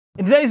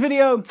In today's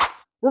video,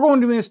 we're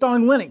going to be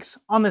installing Linux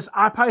on this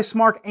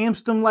SMARC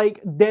Amston Lake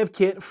dev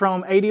kit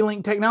from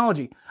AD-Link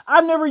Technology.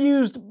 I've never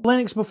used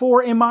Linux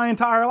before in my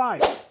entire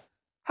life.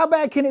 How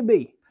bad can it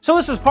be? So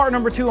this is part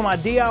number 2 of my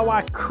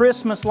DIY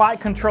Christmas light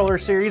controller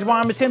series, where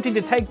I'm attempting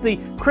to take the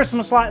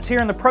Christmas lights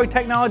here in the Pro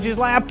Technologies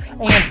lab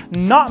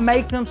and not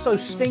make them so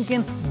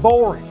stinking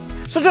boring.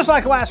 So just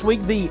like last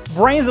week, the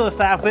brains of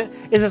this outfit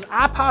is this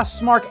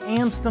SMARC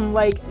Amston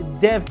Lake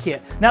dev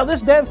kit. Now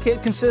this dev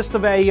kit consists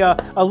of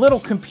a little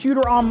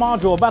computer-on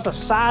module about the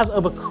size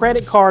of a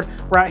credit card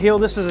right here.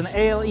 This is an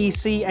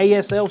ALEC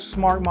ASL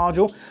SMARC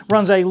module.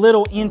 Runs a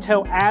little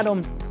Intel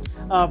Atom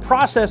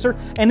processor,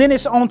 and then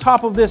it's on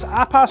top of this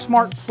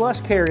SMARC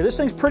Plus carrier. This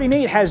thing's pretty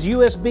neat. It has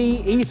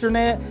USB,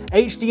 Ethernet,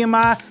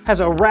 HDMI,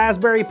 has a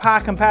Raspberry Pi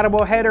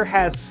compatible header,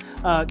 has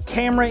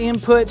camera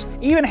inputs,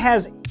 even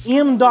has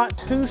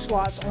M.2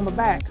 slots on the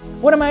back.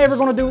 What am I ever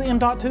going to do with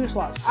M.2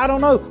 slots? I don't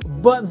know,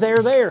 but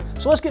they're there.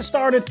 So let's get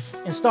started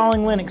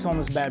installing Linux on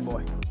this bad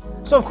boy.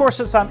 So of course,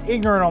 since I'm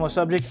ignorant on the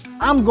subject,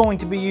 I'm going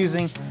to be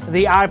using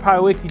the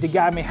IPyWiki to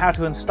guide me how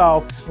to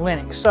install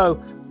Linux.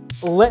 So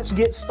let's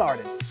get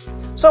started.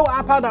 So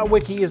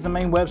ipy.wiki is the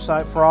main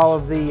website for all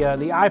of the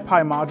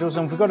IPy modules,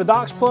 and if we go to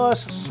Docs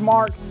Plus,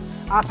 SMARC,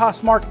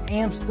 SMARC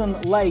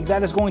Amston Lake,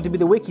 that is going to be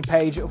the wiki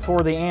page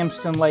for the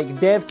Amston Lake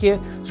dev kit.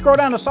 Scroll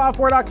down to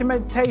software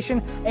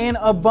documentation and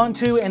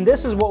Ubuntu, and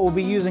this is what we'll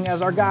be using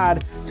as our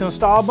guide to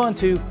install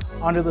Ubuntu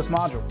onto this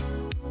module.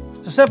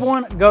 So step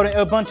 1, go to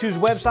Ubuntu's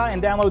website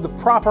and download the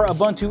proper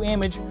Ubuntu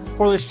image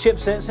for this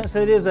chipset. Since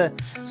it is a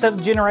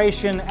 7th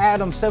generation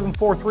Atom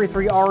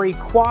 7433RE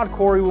quad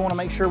core, we want to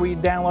make sure we're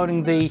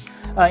downloading the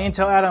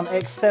Intel Atom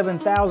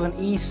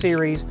X7000E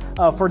series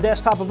for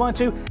desktop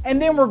Ubuntu,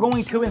 and then we're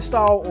going to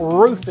install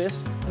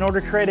Rufus in order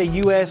to create a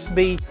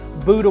USB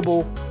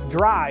bootable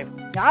drive.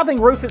 Now I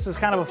think Rufus is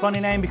kind of a funny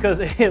name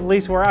because at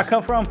least where I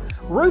come from,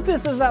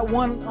 Rufus is that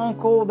one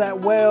uncle that,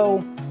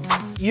 well,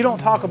 you don't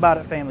talk about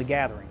at family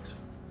gatherings.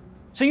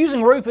 So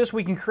using Rufus,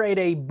 we can create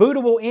a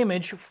bootable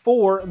image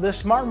for the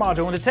SMARC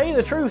module. And to tell you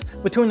the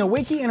truth, between the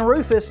wiki and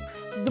Rufus,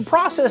 the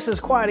process is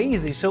quite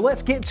easy. So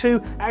let's get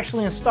to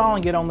actually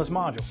installing it on this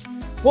module.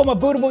 Well, my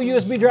bootable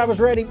USB drive is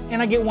ready, and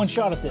I get one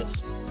shot at this.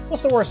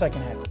 What's the worst that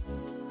can happen?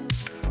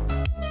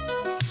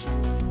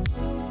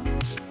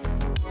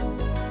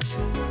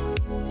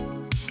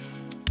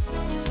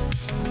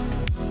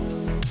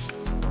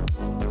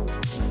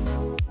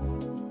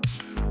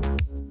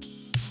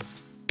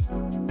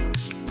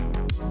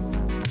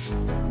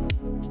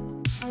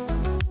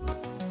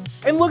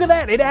 And look at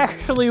that, it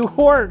actually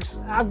works.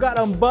 I've got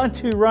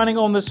Ubuntu running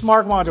on the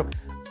SMARC module.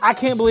 I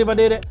can't believe I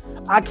did it.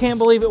 I can't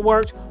believe it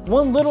worked.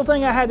 One little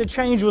thing I had to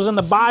change was in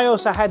the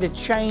BIOS. I had to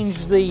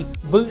change the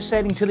boot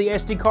setting to the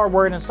SD card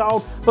where it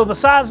installed. But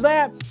besides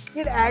that,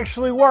 it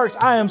actually works.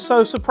 I am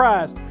so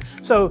surprised.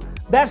 So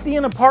that's the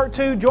end of part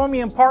 2. Join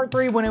me in part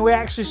 3 when we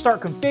actually start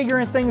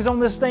configuring things on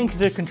this thing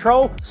to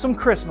control some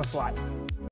Christmas lights.